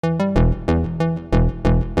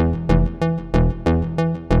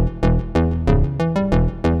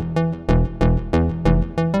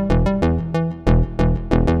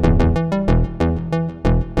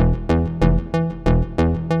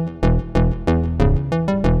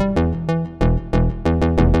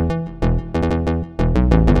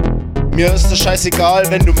Mir ist es scheißegal,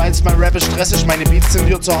 wenn du meinst, mein Rap ist stressig. Meine Beats sind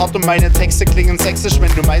dir zu hart und meine Texte klingen sächsisch.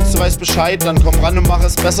 Wenn du meinst, du weißt Bescheid, dann komm ran und mach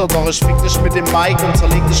es besser. Doch ich fick dich mit dem Mic und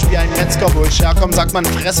zerleg dich wie ein Metzger. Wo ich herkomm, sagt man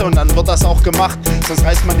Fresse und dann wird das auch gemacht. Sonst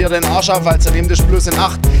reißt man dir den Arsch auf, also nehm dich bloß in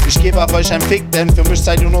Acht. Ich gebe auf euch ein Fick, denn für mich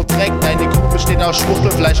seid ihr nur Dreck. Deine Kuh besteht aus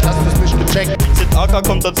Schwuchtel, vielleicht hast du's nicht gecheckt. ZAK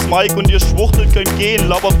kommt ans Mic und ihr Schwuchtel könnt gehen.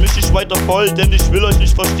 Labert mich nicht weiter voll, denn ich will euch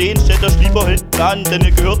nicht verstehen. Stellt euch lieber hinten an, denn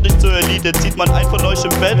ihr gehört nicht zur Elite. Zieht man einen von euch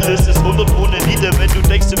im Battle, ist es 100 ohne Elite. Wenn du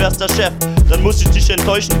denkst, du wärst der Chef, dann muss ich dich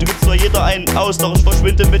enttäuschen. Du gibst zwar jeder einen aus, doch ich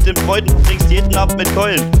verschwinde mit den Freuden. Bringst jeden ab mit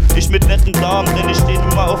Keulen, ich mit netten Damen, denn ich steh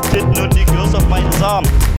nun mal auf Titten und die Girls auf meinen Samen.